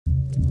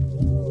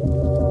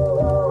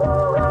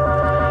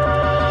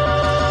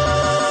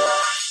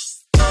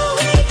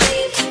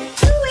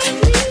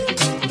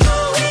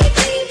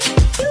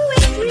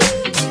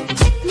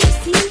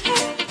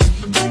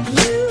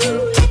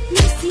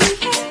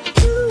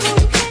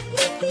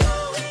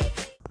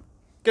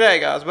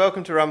G'day guys,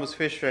 welcome to Rumble's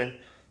Fish Room.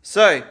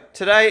 So,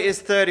 today is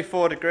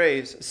 34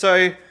 degrees.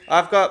 So,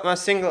 I've got my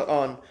singlet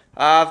on.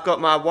 I've got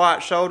my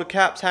white shoulder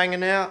caps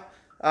hanging out.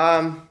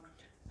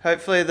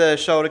 Hopefully the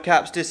shoulder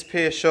caps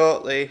disappear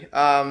shortly.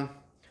 I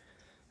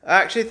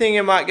actually think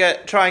I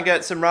might try and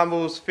get some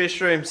Rumble's Fish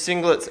Room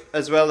singlets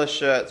as well as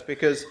shirts,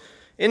 because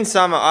in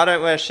summer I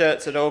don't wear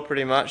shirts at all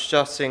pretty much,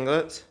 just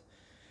singlets.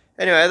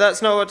 Anyway,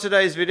 that's not what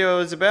today's video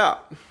is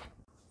about.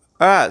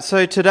 Alright,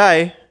 so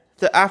today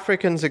the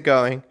Africans are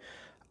going.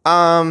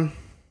 I'm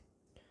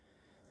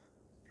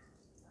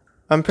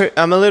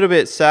a little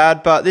bit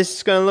sad, but this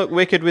is going to look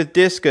wicked with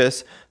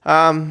discus.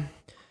 I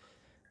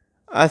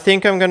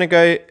think I'm going to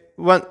go,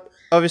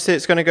 obviously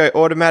it's going to go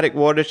automatic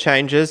water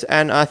changes,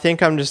 and I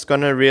think I'm just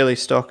going to really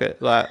stock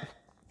it, like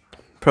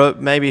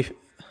maybe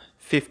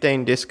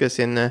 15 discus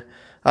in there.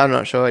 I'm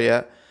not sure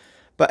yet.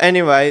 But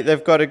anyway,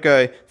 they've got to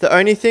go. The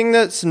only thing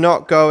that's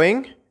not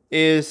going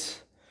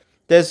is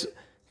there's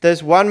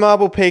one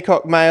marble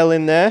peacock male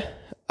in there.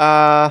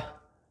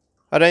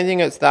 I don't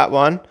think it's that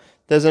one.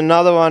 There's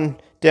another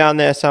one down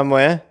there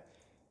somewhere.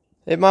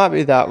 It might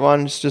be that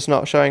one. It's just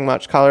not showing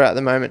much colour at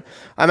the moment.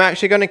 I'm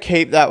actually going to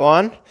keep that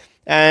one.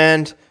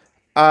 And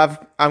I'm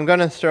going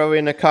to throw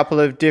in a couple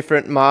of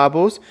different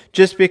marbles.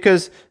 Just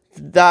because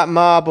that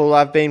marble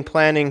I've been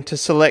planning to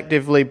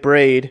selectively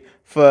breed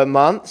for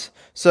months.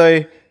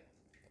 So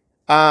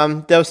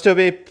there'll still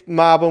be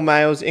marble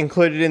males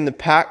included in the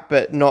pack,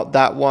 but not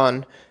that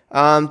one.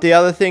 The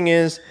other thing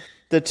is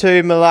the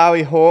two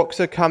Malawi hawks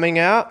are coming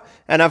out.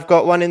 And I've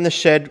got one in the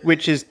shed,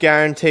 which is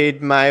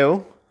guaranteed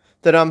male,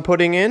 that I'm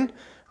putting in.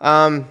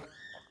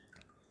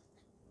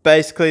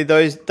 Basically,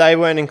 they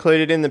weren't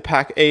included in the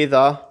pack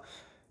either.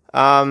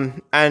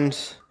 And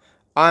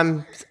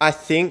I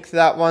think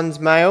that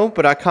one's male,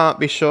 but I can't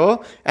be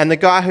sure. And the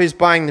guy who's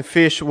buying the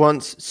fish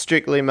wants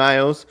strictly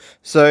males,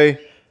 so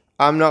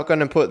I'm not going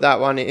to put that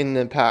one in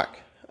the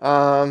pack.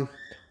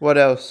 What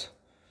else?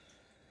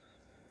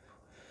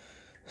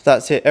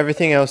 That's it.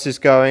 Everything else is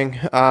going.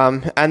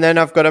 And then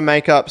I've got to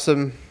make up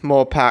some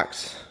more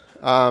packs.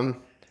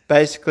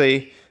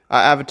 Basically,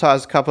 I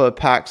advertised a couple of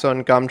packs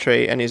on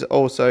Gumtree, and he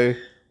also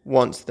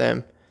wants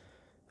them.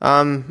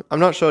 I'm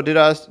not sure, did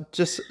I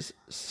just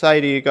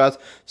say to you guys?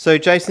 So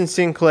Jason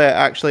Sinclair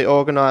actually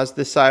organised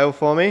the sale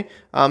for me,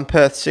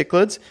 Perth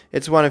Cichlids.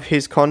 It's one of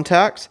his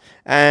contacts,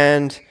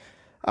 and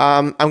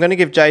I'm going to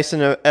give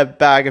Jason a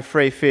bag of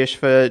free fish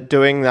for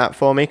doing that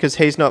for me, because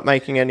he's not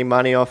making any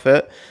money off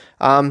it.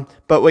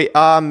 But we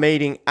are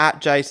meeting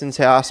at Jason's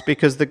house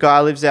because the guy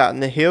lives out in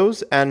the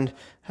hills, and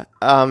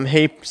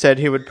he said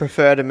he would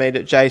prefer to meet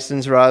at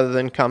Jason's rather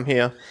than come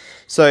here.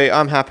 So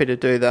I'm happy to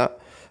do that.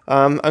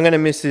 I'm going to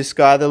miss this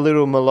guy, the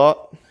little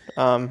Malot.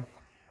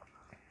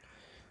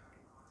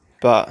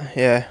 But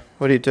yeah,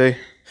 what do you do?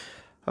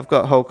 I've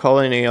got a whole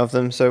colony of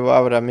them, so why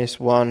would I miss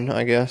one,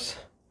 I guess?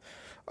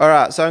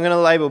 Alright, so I'm going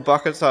to label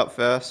buckets up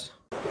first.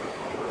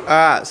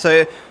 Alright,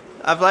 so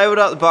I've labelled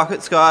up the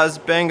buckets, guys.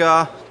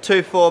 Benga,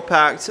 2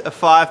 4-packs, a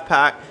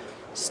 5-pack,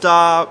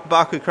 Star,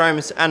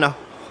 Buccochromis, and a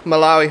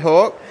Malawi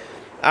hawk.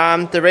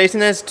 The reason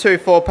there's 2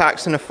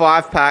 4-packs and a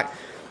 5-pack,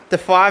 the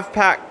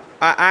 5-pack,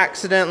 I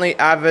accidentally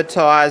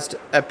advertised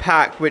a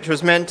pack which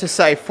was meant to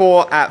say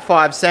 4 at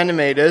 5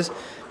 centimetres,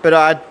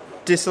 but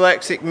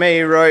dyslexic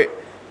me wrote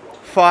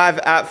 5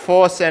 at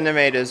 4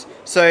 centimetres.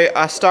 So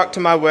I stuck to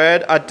my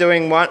word. I'm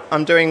doing one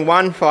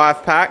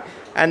 5-pack.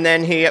 And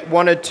then he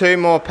wanted 2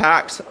 more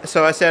packs,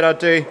 so I said I'd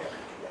do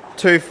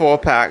 2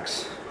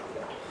 4-packs.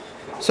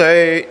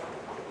 So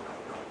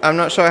I'm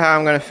not sure how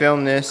I'm going to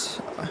film this.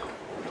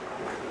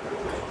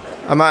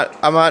 I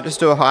might just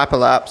do a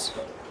hyperlapse.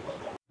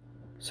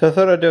 So I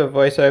thought I'd do a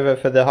voiceover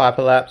for the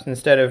hyperlapse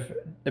instead of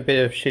a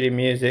bit of shitty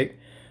music.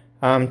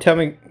 Let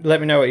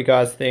me know what you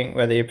guys think,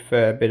 whether you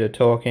prefer a bit of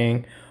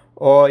talking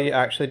or you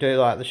actually do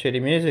like the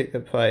shitty music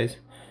that plays.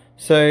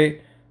 So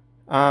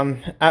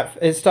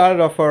it started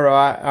off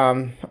alright.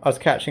 I was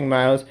catching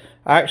males.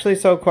 I actually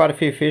sold quite a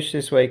few fish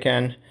this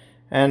weekend,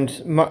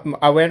 and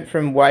I went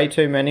from way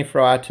too many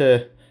fry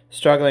to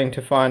struggling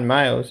to find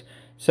males.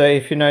 So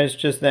if you notice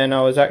just then,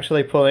 I was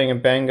actually pulling a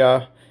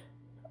benga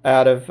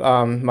out of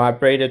my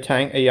breeder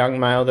tank, a young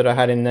male that I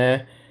had in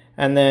there.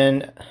 And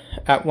then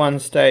at one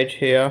stage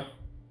here,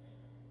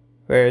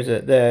 where is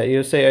it? There,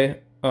 you'll see,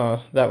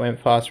 oh, that went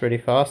really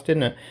fast,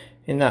 didn't it?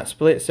 In that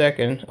split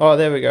second. Oh,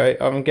 there we go.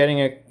 I'm getting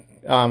a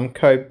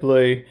code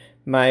blue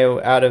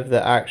male out of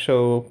the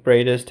actual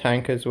breeder's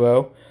tank as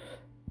well.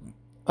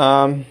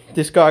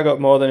 This guy got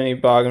more than he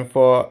bargained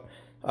for.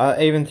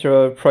 I even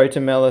threw a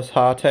Protomellus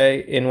harte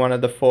in one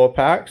of the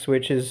 4-packs,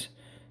 which is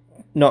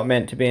not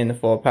meant to be in the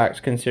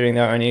 4-packs considering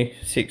they're only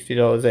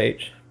 $60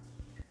 each.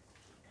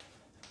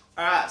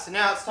 Alright, so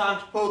now it's time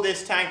to pull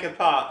this tank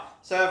apart.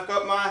 So I've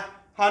got my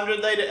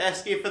 100-litre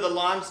esky for the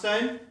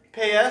limestone.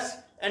 PS,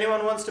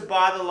 anyone wants to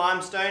buy the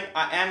limestone,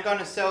 I am going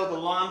to sell the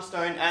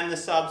limestone and the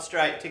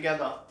substrate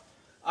together.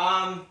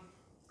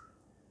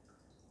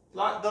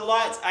 Like the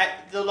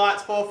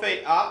light's 4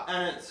 feet up,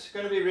 and it's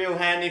going to be real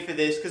handy for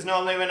this, because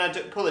normally when I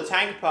pull the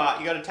tank apart,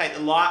 you got to take the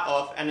light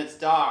off and it's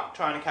dark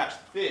trying to catch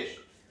the fish.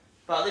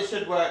 but this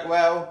should work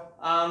well.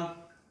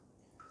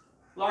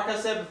 Like I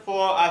said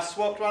before, I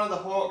swapped one of the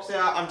hawks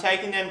out. I'm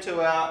taking them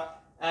two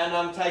out, and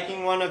I'm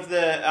taking one of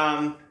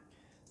the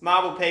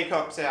marble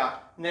peacocks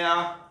out.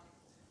 Now,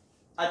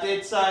 I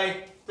did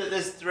say that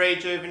there's 3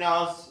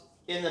 juveniles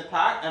in the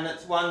pack, and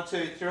it's 1,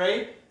 2,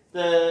 3.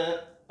 Oh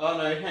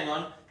no, hang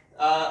on.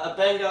 A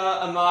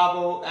Benga, a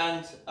marble,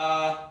 and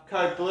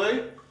code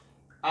blue.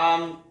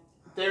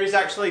 There is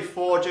actually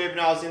 4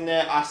 juveniles in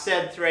there. I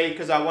said 3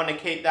 because I want to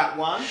keep that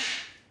one.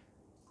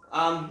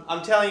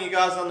 I'm telling you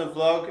guys on the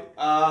vlog.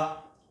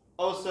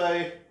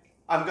 Also,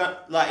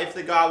 if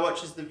the guy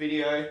watches the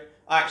video,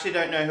 I actually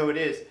don't know who it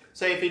is.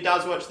 So if he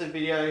does watch the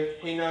video,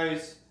 he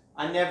knows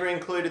I never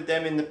included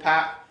them in the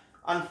pack.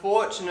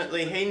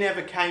 Unfortunately, he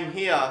never came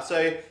here,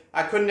 so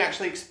I couldn't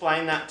actually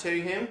explain that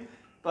to him.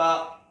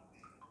 But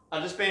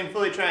I've just been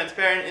fully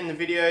transparent in the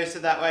video, so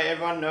that way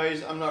everyone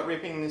knows I'm not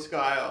ripping this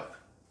guy off.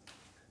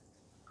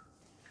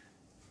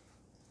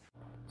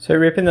 So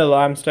ripping the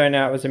limestone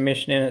out was a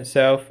mission in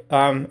itself.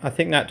 I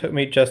think that took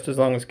me just as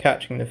long as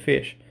catching the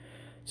fish.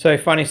 So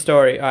funny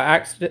story,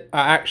 I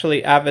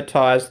actually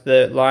advertised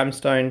the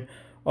limestone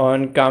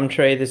on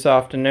Gumtree this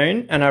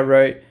afternoon, and I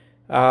wrote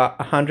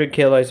 100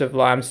 kilos of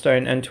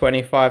limestone and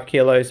 25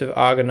 kilos of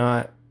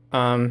argonite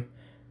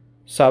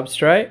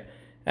substrate,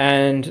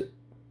 and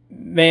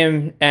me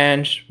and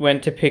Ange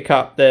went to pick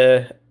up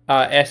the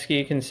esky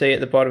you can see at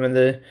the bottom of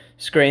the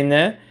screen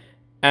there,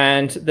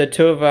 and the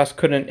two of us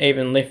couldn't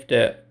even lift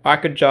it. I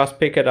could just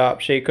pick it up,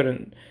 she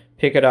couldn't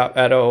pick it up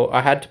at all.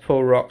 I had to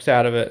pull rocks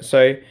out of it,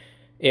 so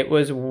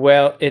it's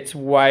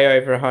way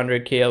over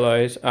 100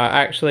 kilos. I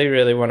actually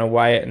really want to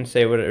weigh it and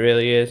see what it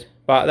really is,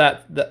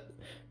 but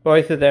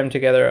both of them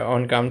together are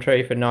on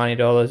Gumtree for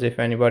 $90 if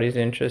anybody's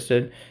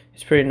interested.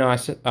 It's a pretty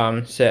nice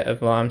set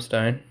of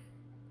limestone.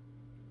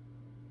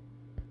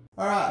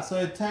 Alright,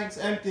 so tank's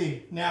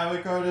empty. Now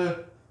we've got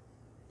to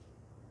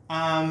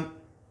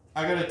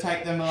I got to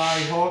take the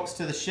Malari Hawks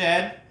to the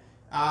shed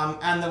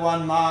and the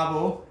one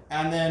marble,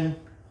 and then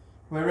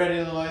we're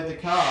ready to load the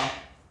car.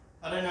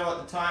 I don't know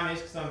what the time is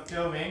because I'm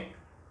filming.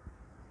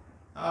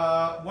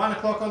 1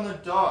 o'clock on the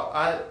dot.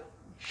 I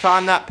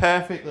timed that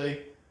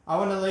perfectly. I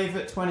want to leave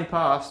at 20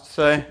 past,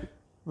 so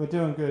we're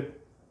doing good.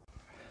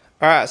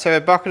 Alright, so we're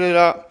bucketed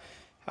up.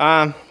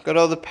 Got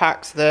all the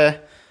packs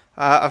there.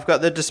 I've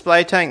got the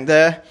display tank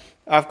there.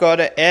 I've got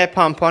an air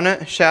pump on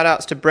it. Shout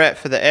outs to Brett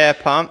for the air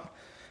pump.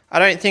 I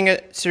don't think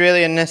it's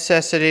really a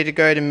necessity to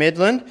go to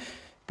Midland,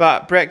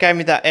 but Brett gave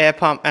me that air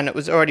pump and it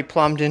was already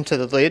plumbed into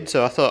the lid,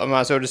 so I thought I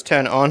might as well just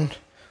turn it on.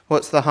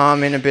 What's the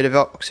harm in a bit of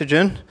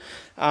oxygen?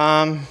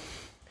 Now,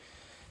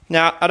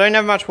 I don't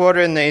have much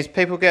water in these.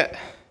 People get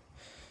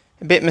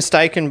a bit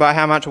mistaken by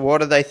how much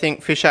water they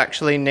think fish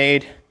actually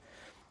need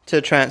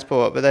to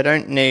transport, but they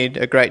don't need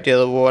a great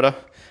deal of water.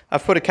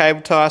 I've put a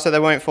cable tie so they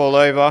won't fall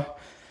over.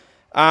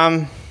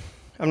 I'm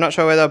not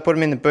sure whether I'll put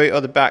them in the boot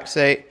or the back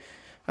seat.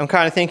 I'm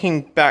kind of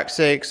thinking back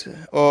seats,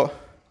 or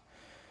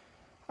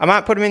I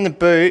might put them in the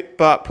boot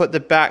but put the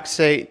back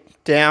seat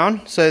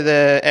down so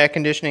the air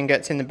conditioning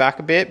gets in the back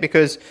a bit,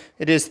 because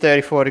it is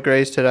 34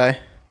 degrees today.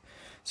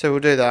 So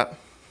we'll do that.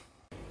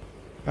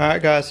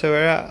 Alright guys, so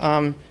we're at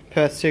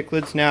Perth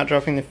Cichlids now,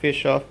 dropping the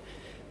fish off.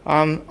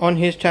 On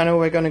his channel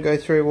we're going to go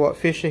through what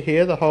fish are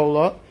here, the whole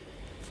lot.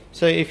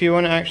 So if you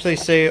want to actually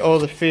see all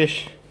the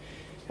fish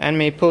and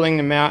me pulling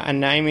them out and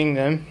naming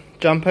them,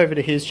 jump over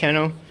to his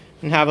channel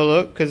and have a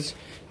look, because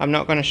I'm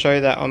not going to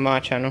show that on my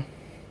channel.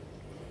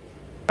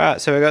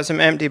 Alright, so we've got some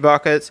empty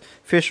buckets,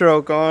 fish are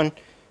all gone,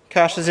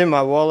 cash is in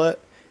my wallet.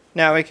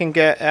 Now we can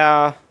get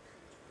our,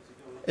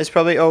 it's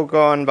probably all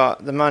gone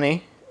but the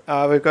money.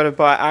 We've got to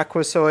buy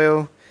aqua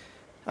soil.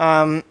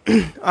 I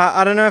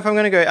don't know if I'm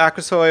going to go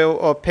aqua soil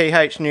or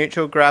pH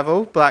neutral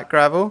gravel, black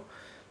gravel,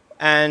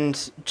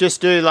 and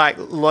just do like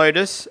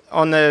lotus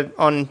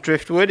on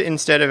driftwood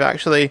instead of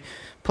actually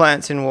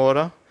plants in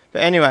water.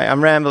 But anyway,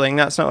 I'm rambling,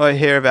 that's not what we're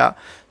here about.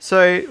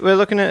 So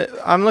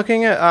I'm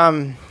looking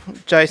at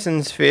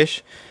Jason's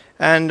fish,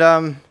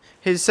 and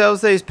he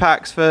sells these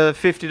packs for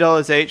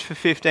 $50 each for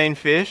 15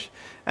 fish,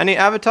 and he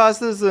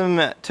advertises them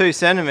at 2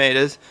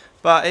 centimeters.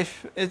 But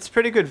if it's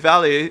pretty good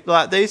value,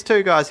 like these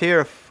two guys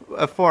here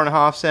are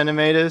 4.5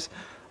 centimeters.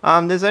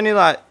 There's only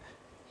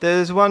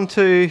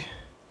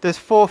there's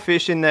 4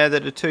 fish in there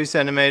that are 2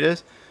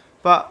 centimeters,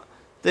 but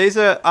these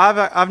are,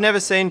 I've never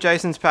seen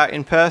Jason's pack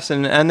in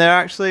person, and they're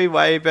actually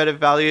way better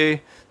value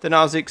than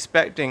I was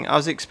expecting. I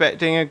was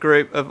expecting a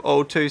group of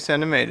all 2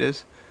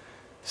 centimeters.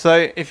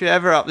 So if you're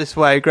ever up this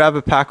way, grab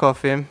a pack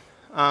off him.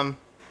 And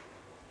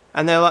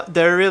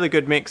they're a really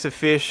good mix of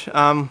fish.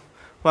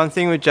 One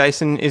thing with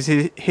Jason is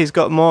he's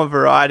got more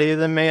variety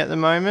than me at the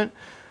moment,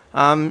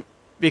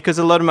 because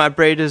a lot of my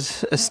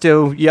breeders are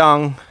still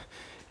young.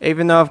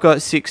 Even though I've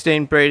got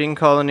 16 breeding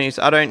colonies,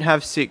 I don't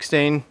have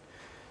 16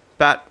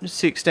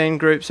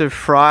 groups of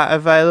fry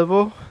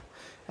available.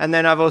 And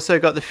then I've also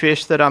got the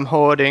fish that I'm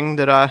hoarding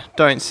that I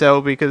don't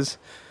sell because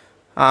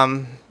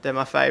they're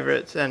my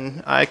favourites,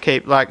 and I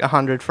keep like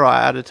 100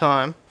 fry at a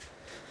time.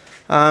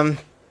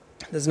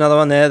 There's another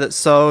one there that's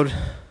sold.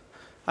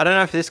 I don't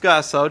know if this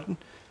guy's sold.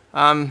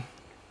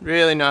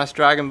 Really nice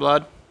dragon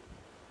blood.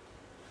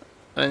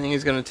 I don't think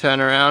he's going to turn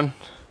around.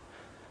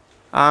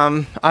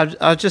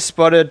 I've just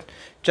spotted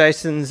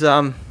Jason's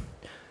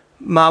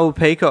marble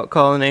peacock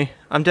colony.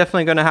 I'm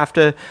definitely going to have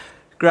to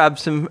grab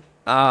some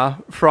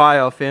fry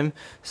off him.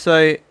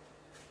 So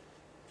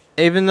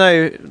even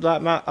though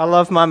I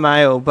love my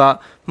male,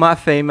 but my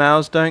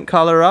females don't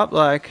colour up.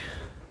 Like,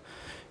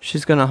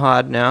 she's going to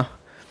hide now.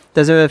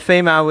 There's a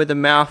female with a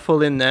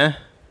mouthful in there,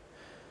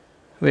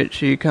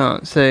 which you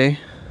can't see.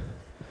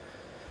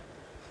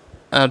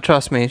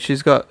 Trust me,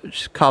 she's got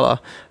colour.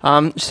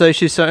 So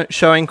she's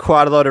showing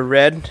quite a lot of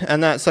red,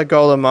 and that's a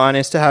goal of mine,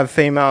 is to have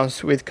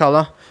females with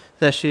colour.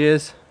 There she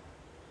is.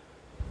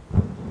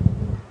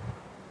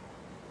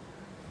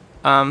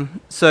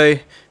 So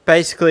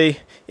basically,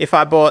 if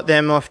I bought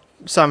them off,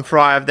 some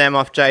fry of them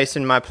off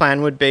Jason, my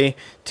plan would be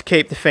to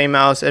keep the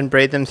females and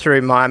breed them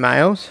through my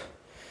males.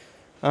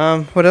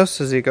 What else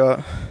has he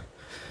got?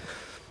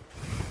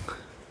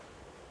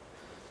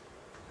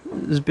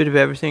 There's a bit of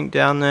everything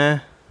down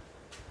there.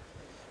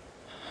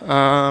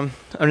 I'm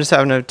just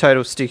having a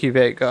total sticky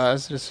beat,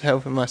 guys, just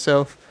helping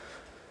myself.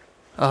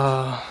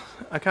 I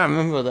can't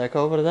remember what they're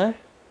called. What are they? It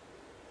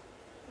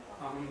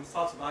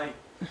starts with A.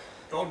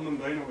 Golden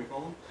Mambina, we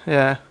call them.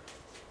 Yeah,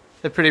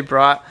 they're pretty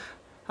bright.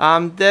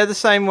 They're the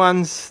same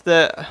ones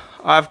that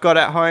I've got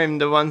at home,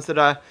 the ones that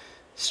I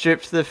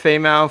stripped the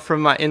female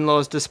from my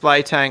in-laws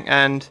display tank,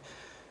 and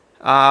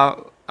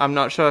I'm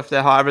not sure if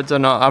they're hybrids or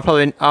not.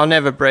 I'll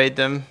never breed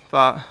them,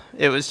 but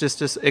it was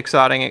just an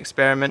exciting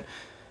experiment.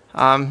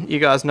 You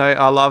guys know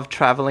I love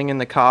traveling in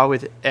the car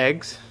with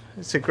eggs.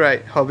 It's a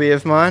great hobby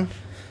of mine.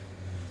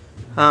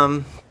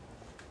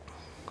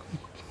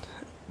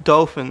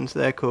 Dolphins,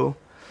 they're cool.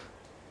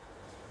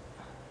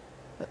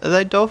 Are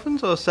they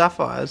dolphins or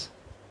sapphires?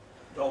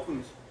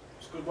 Dolphins.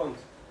 It's good ones.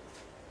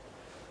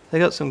 They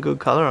got some good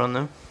colour on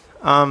them.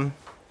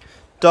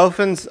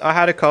 Dolphins, I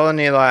had a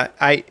colony like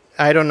eight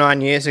or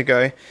 9 years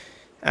ago,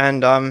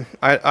 and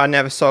I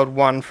never sold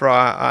one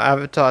fry. I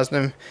advertised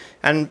them,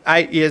 and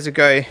 8 years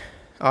ago,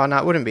 oh no,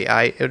 it wouldn't be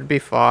 8, it would be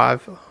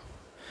 5.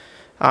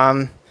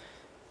 I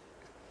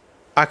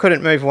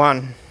couldn't move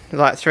one,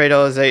 like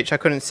 $3 each. I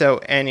couldn't sell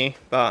any,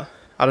 but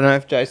I don't know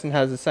if Jason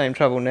has the same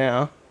trouble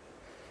now.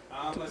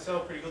 They sell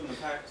pretty good in the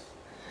packs.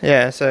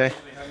 Yeah, so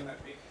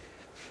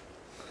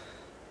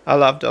I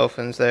love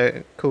dolphins,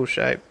 they're cool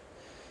shape.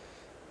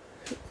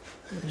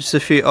 Just a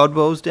few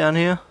oddballs down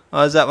here.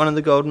 Oh, is that one of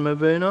the golden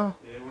Mabuna?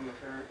 Yeah, one of my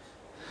parents.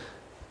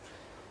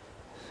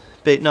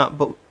 Beaten up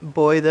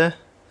boy there.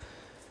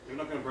 We're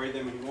not going to breed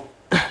them anymore.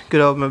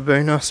 Good old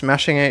Mabuna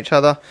smashing each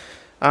other.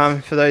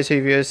 For those of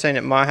you who have seen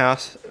at my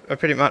house, I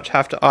pretty much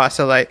have to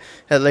isolate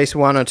at least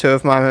 1 or 2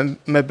 of my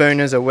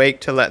Mabunas a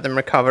week to let them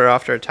recover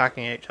after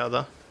attacking each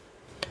other.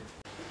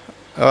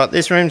 Alright,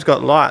 this room's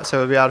got light, so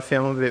we'll be able to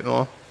film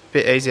a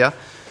bit easier.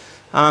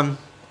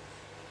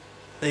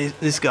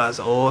 This guy's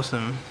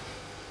awesome.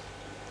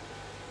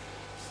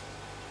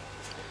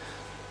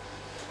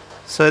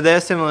 So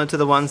they're similar to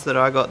the ones that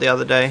I got the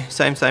other day.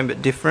 Same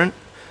but different.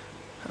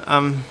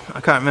 I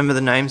can't remember the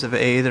names of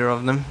either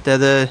of them. They're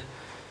the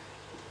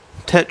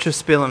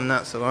Tetraspilum,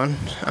 that's the one.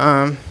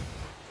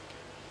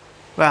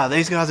 Wow,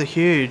 these guys are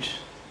huge.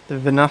 The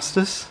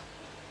Venustus.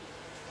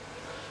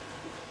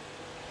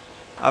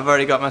 I've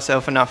already got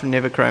myself enough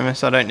Nivochromis,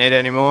 so I don't need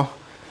any more.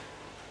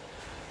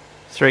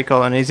 3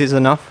 colonies is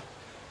enough.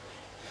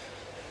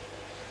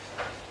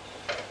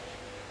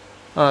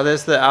 Oh,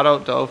 there's the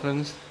adult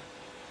dolphins.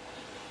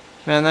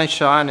 Man, they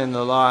shine in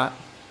the light.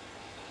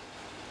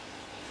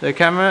 The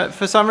camera,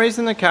 for some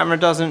reason the camera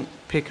doesn't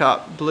pick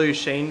up blue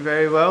sheen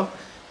very well.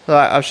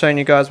 Like I've shown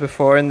you guys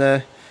before in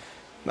the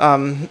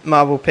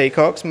marble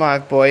peacocks, my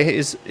boy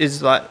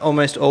is like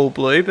almost all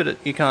blue,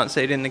 but you can't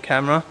see it in the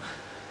camera.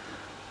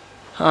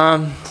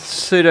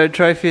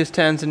 Pseudotropheus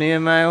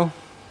Tanzania male.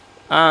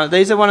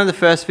 These are one of the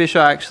first fish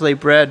I actually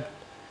bred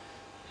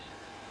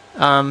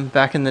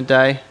back in the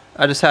day.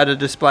 I just had a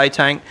display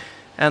tank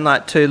and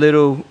like 2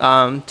 little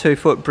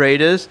 2-foot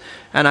breeders,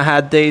 and I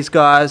had these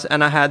guys,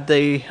 and I had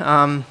the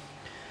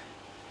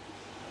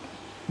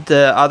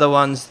other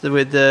ones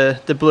with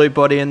the blue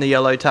body and the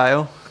yellow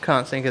tail.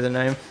 Can't think of the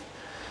name.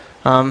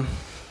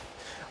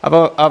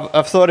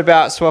 I've thought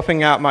about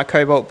swapping out my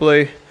cobalt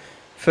blue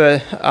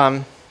for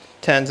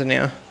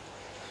Tanzania.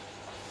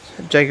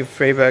 Jacob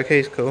Freeberg,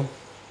 he's cool.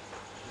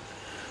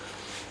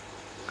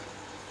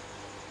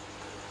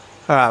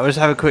 Alright, we'll just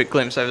have a quick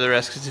glimpse over the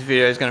rest because this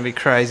video is going to be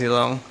crazy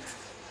long.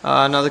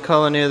 Another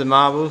colony of the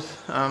marbles.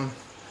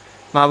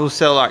 Marbles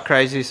sell like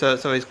crazy, so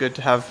it's always good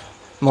to have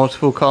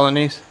multiple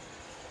colonies.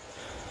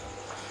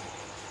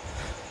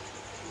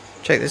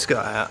 Check this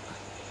guy out.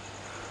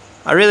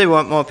 I really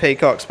want more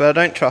peacocks, but I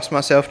don't trust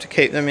myself to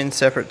keep them in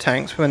separate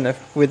tanks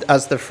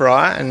as the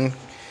fry, and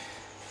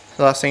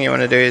the last thing you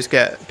want to do is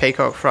get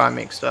peacock fry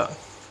mixed up.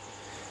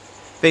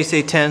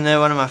 BC10, they're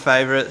one of my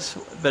favourites,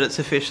 but it's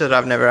a fish that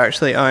I've never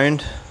actually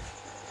owned.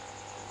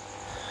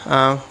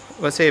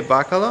 What's he, a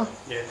bicolour?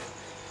 Yeah.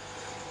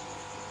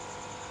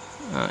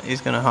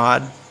 He's going to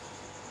hide.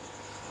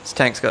 This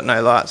tank's got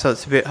no light, so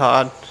it's a bit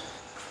hard.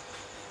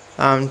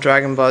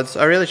 dragon bloods.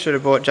 I really should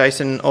have bought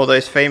Jason all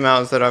those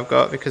females that I've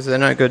got because they're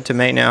no good to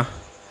me now.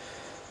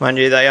 Mind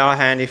you, they are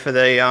handy for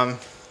the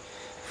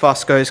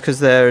Foscos because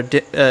they're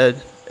a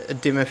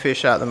dimmer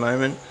fish at the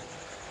moment.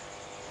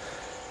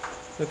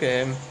 Look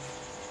at him.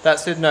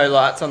 That's with no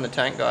lights on the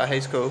tank guy,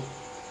 he's cool.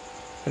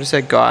 I just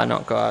said guy,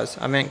 not guys.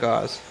 I meant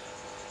guys.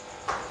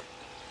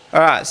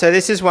 Alright, so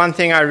this is one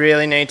thing I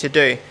really need to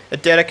do. A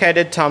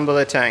dedicated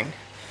tumbler tank.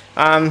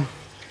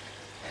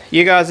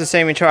 You guys have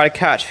seen me try to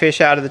catch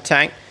fish out of the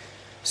tank.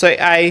 So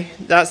A,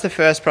 that's the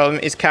first problem,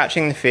 is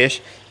catching the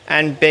fish.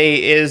 And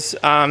B is,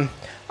 I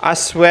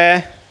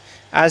swear,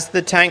 as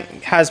the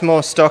tank has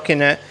more stock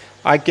in it,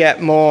 I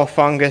get more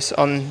fungus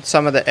on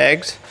some of the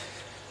eggs.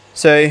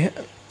 So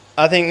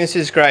I think this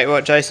is great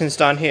what Jason's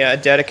done here, a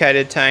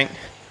dedicated tank.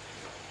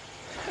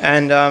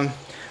 And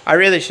I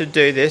really should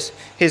do this.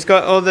 He's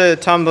got all the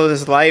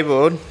tumblers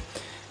labelled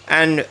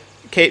and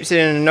keeps it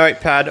in a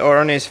notepad or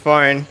on his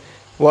phone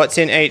what's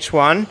in each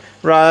one,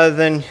 rather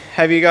than,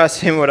 have you guys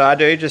seen what I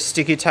do? Just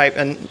sticky tape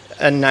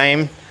a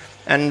name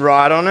and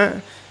write on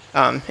it.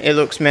 It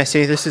looks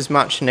messy. This is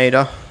much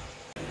neater.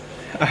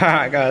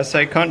 Alright guys,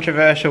 so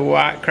controversial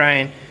white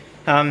crane.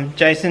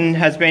 Jason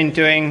has been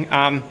doing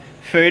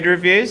food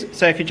reviews,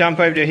 so if you jump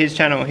over to his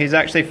channel, he's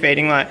actually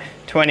feeding like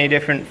 20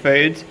 different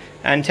foods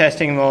and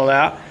testing them all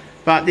out.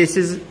 But this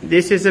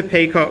is a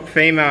peacock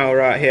female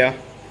right here.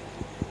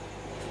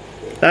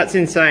 That's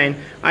insane.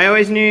 I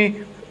always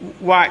knew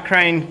white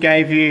crane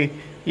gave you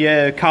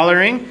your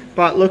colouring,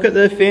 but look at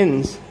the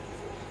fins.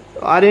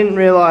 I didn't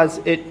realise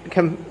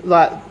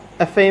like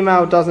a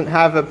female doesn't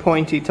have a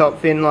pointy top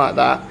fin like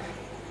that.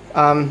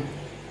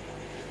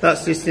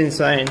 That's just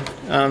insane.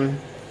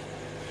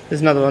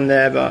 There's another one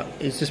there, but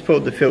he's just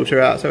pulled the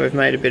filter out, so we've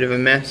made a bit of a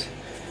mess.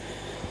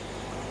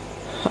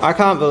 I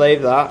can't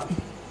believe that.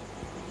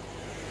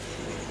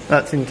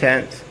 That's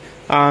intense.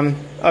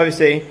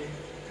 Obviously,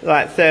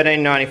 like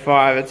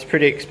 $13.95, it's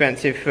pretty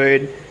expensive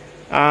food.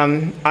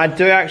 I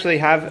do actually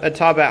have a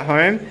tub at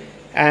home,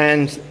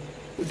 and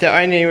the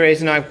only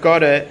reason I've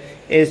got it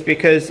is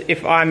because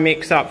if I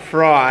mix up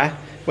fry,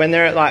 when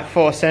they're at like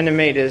 4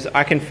 centimeters,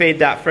 I can feed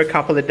that for a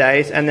couple of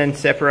days and then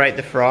separate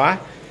the fry.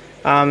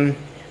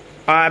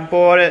 I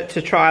bought it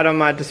to try it on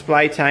my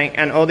display tank,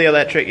 and all the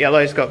electric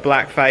yellows got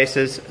black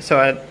faces,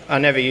 so I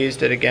never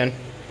used it again.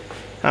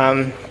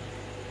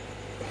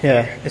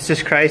 Yeah, it's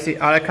just crazy.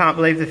 I can't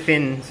believe the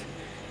fins.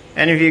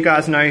 Any of you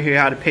guys know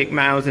how to pick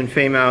males and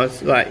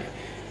females, like,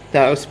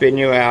 that'll spin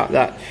you out.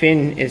 That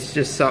fin is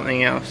just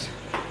something else.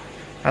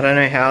 I don't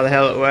know how the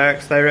hell it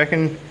works. They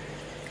reckon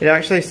it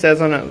actually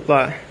says on it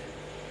like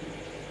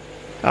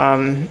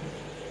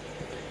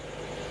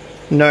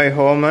no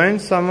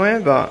hormones somewhere,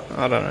 but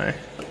I don't know.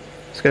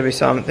 There's going to be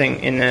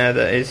something in there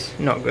that is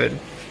not good.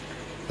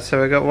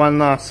 So we've got one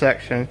last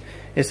section.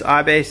 It's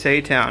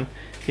IBC town.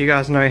 You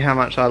guys know how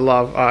much I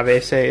love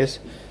IBCs.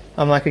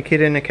 I'm like a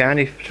kid in a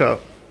candy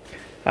shop.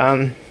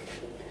 Well,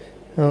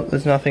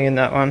 there's nothing in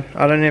that one.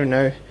 I don't even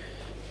know.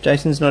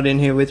 Jason's not in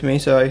here with me,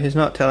 so he's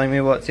not telling me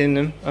what's in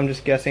them. I'm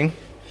just guessing.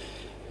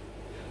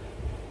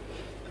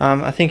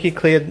 I think he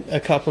cleared a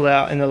couple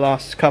out in the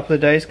last couple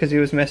of days because he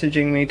was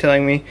messaging me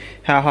telling me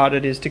how hard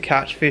it is to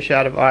catch fish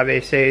out of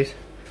IBCs.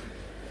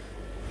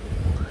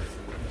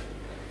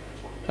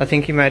 I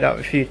think he made up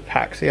a few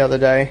packs the other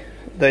day.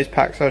 Those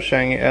packs I was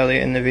showing you earlier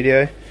in the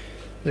video.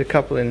 There's a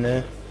couple in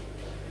there.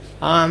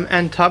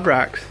 And tub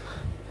racks.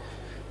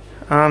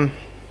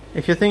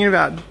 If you're thinking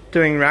about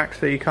doing racks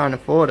but you can't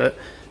afford it,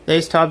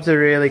 these tubs are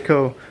really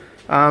cool.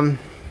 I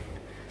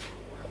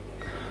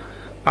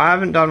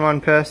haven't done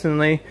one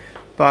personally,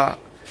 but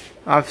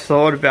I've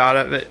thought about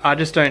it, but I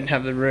just don't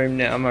have the room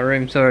now. My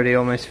room's already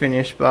almost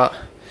finished, but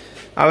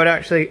I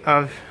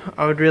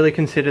would really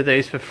consider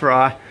these for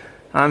fry.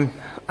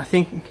 I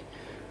think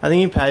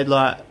you paid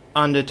like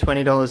under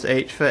 $20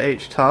 each for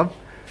each tub.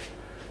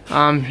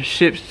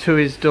 Shipped to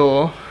his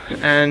door,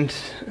 and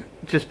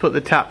just put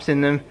the taps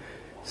in them,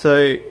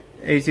 so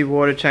easy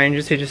water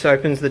changes. He just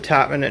opens the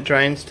tap and it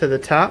drains to the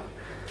tap.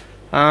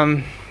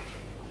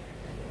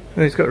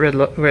 He's got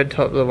red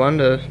top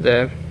lavender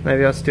there.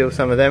 Maybe I'll steal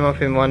some of them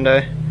off him one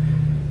day.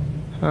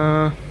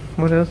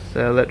 What else?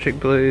 Electric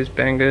blues,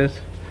 bangers.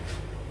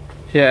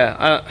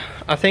 Yeah,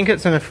 I think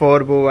it's an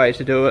affordable way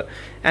to do it.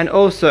 And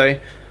also,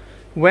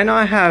 when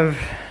I've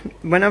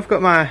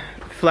got my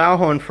flower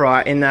horn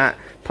fry in that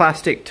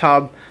plastic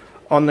tub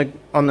on the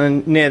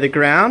near the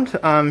ground,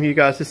 you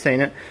guys have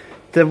seen it.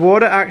 The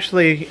water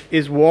actually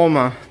is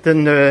warmer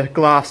than the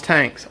glass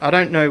tanks. I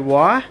don't know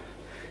why.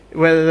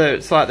 Whether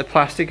it's like the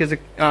plastic is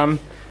a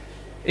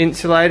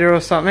insulator or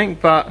something,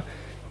 but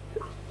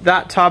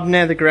that tub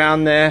near the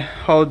ground there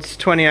holds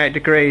 28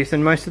 degrees,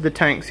 and most of the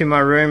tanks in my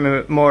room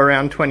are more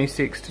around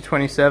 26 to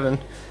 27.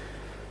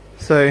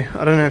 So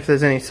I don't know if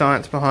there's any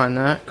science behind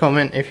that.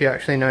 Comment if you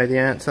actually know the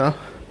answer.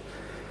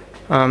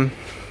 But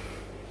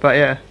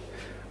yeah,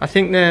 I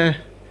think they're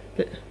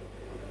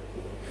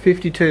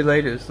 52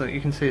 litres. Look,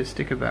 you can see a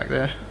sticker back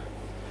there.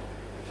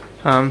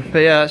 But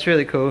yeah, it's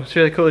really cool. It's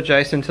really cool of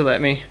Jason to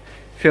let me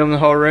film the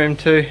whole room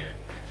too.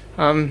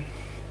 I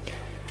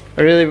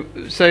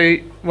So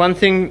one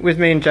thing with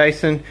me and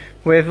Jason,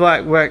 we've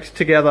like worked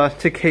together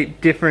to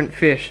keep different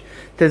fish.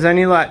 There's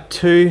only like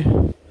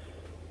two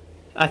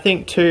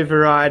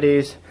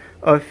varieties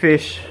of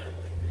fish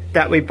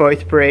that we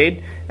both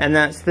breed, and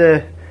that's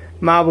the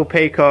marble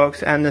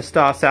peacocks and the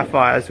star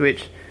sapphires,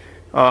 which,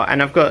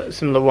 and I've got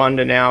some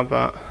Lawanda now,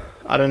 but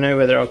I don't know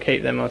whether I'll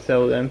keep them or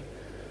sell them.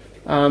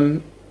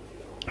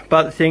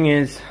 But the thing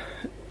is,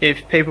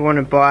 if people want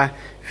to buy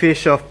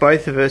fish off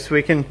both of us,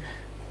 we can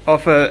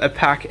offer a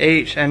pack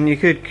each, and you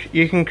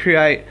can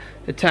create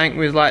a tank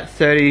with like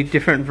 30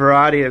 different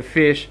variety of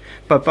fish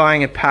by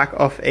buying a pack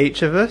off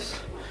each of us.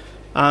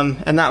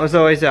 And that was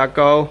always our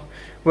goal.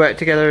 Work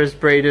together as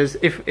breeders.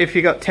 If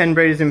you got 10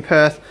 breeders in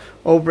Perth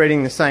all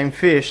breeding the same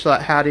fish,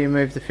 like how do you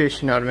move the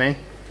fish, you know what I mean?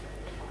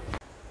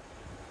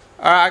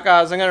 Alright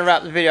guys, I'm going to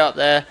wrap the video up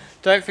there.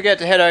 Don't forget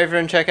to head over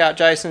and check out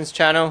Jason's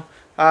channel.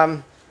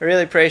 I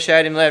really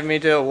appreciate him letting me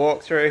do a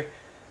walkthrough.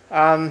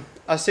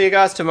 I'll see you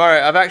guys tomorrow.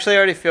 I've actually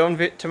already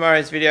filmed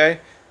tomorrow's video.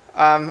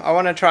 I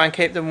want to try and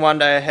keep them one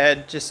day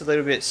ahead, just a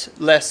little bit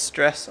less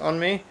stress on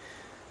me.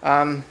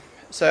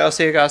 So I'll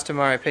see you guys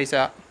tomorrow. Peace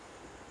out.